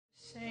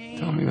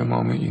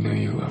moment you knew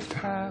you loved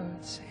him?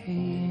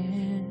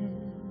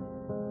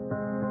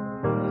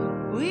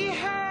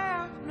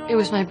 It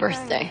was my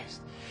birthday.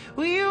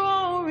 We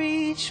won't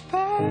reach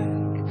back.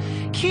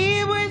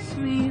 Keep with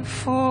me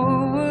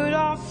forward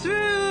all through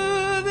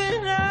the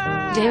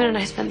night. Damon and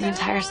I spent the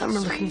entire summer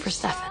looking for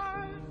Stephan.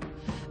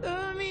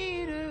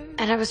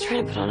 And I was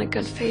trying to put on a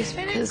good face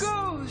because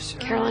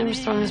Caroline was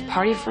throwing this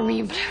party for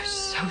me, but I was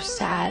so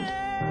sad.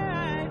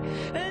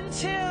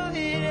 Until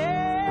it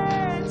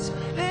ends,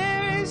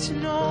 there is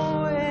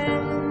no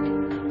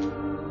end.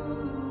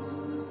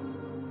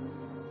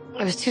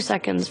 I was 2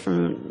 seconds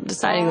from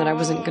deciding that I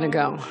wasn't gonna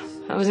go.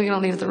 I wasn't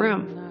gonna leave the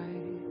room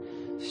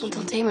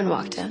until Damon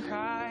walked in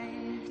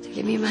to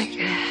give me my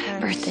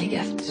birthday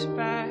gift.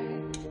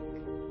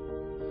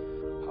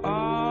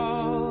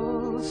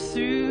 All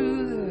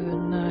through the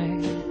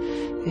night,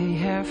 they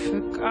have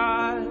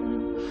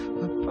forgotten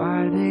what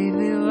part they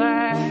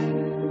lack.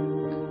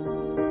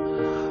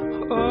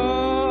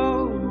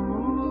 Oh,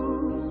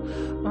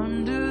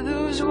 under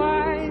those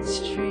white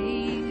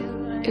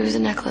streets. It was a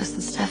necklace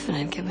that Stephan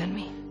had given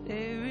me.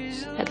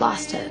 I'd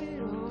lost it.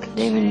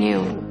 Damon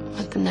knew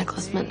what the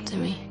necklace meant to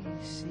me.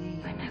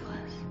 My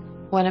necklace.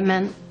 What it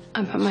meant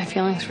about my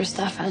feelings for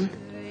Stephan.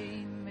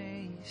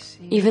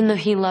 Even though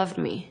he loved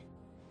me,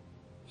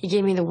 he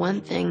gave me the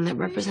one thing that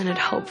represented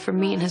hope for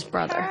me and his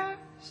brother.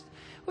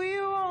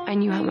 I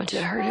knew how much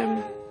it hurt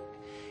him,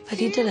 but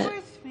he did it.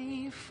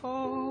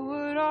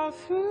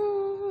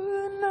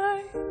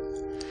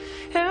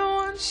 And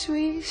once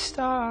we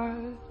start,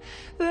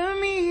 the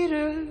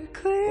meter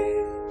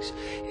clicks.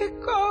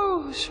 It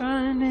goes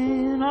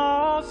running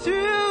all through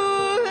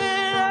the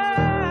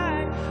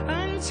night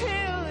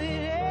until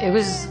it ends. It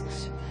was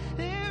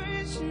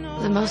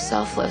the most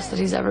selfless that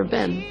he's ever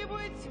been.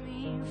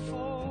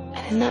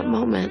 And in that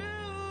moment,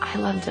 I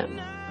loved him.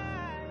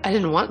 I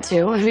didn't want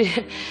to. I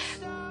mean,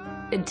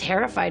 it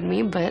terrified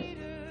me, but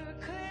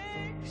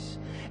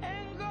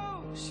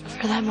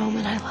for that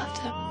moment, I loved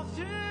him.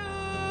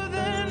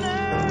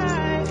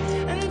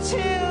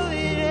 Until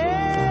it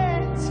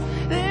ends,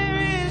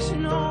 there is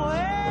no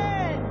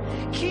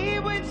end.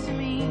 Keep with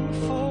me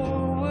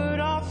forward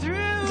all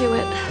through. Do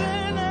it.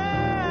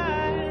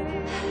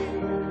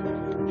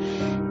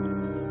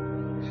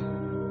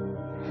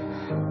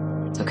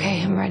 It's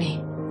okay, I'm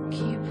ready.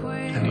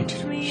 I need you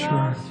to be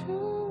sure.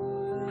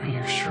 Are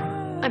you sure?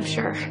 I'm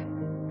sure.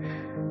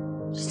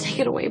 Just take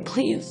it away,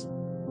 please.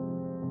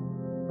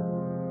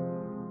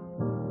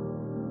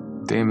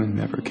 Damon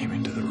never came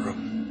into the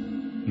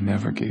room. He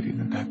never gave you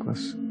the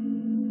necklace.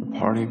 The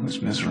party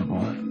was miserable,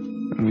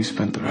 and we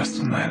spent the rest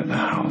of the night at the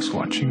house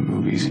watching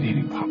movies and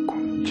eating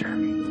popcorn with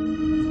Jeremy.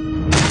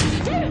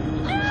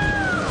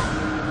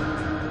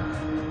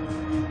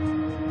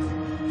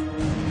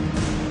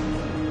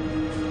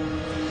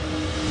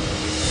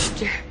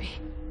 Jeremy.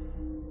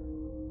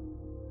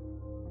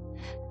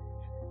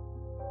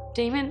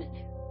 Damon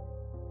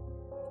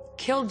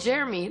killed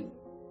Jeremy.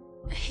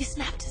 He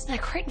snapped his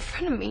neck right in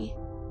front of me.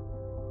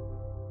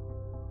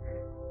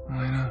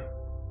 Elena.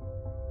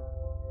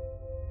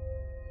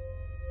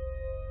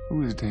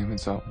 Who is Damon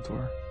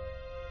Salvatore?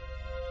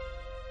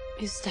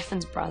 He's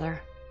Stephan's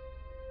brother.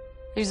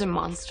 He's a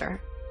monster.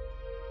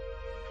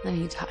 And then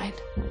he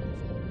died.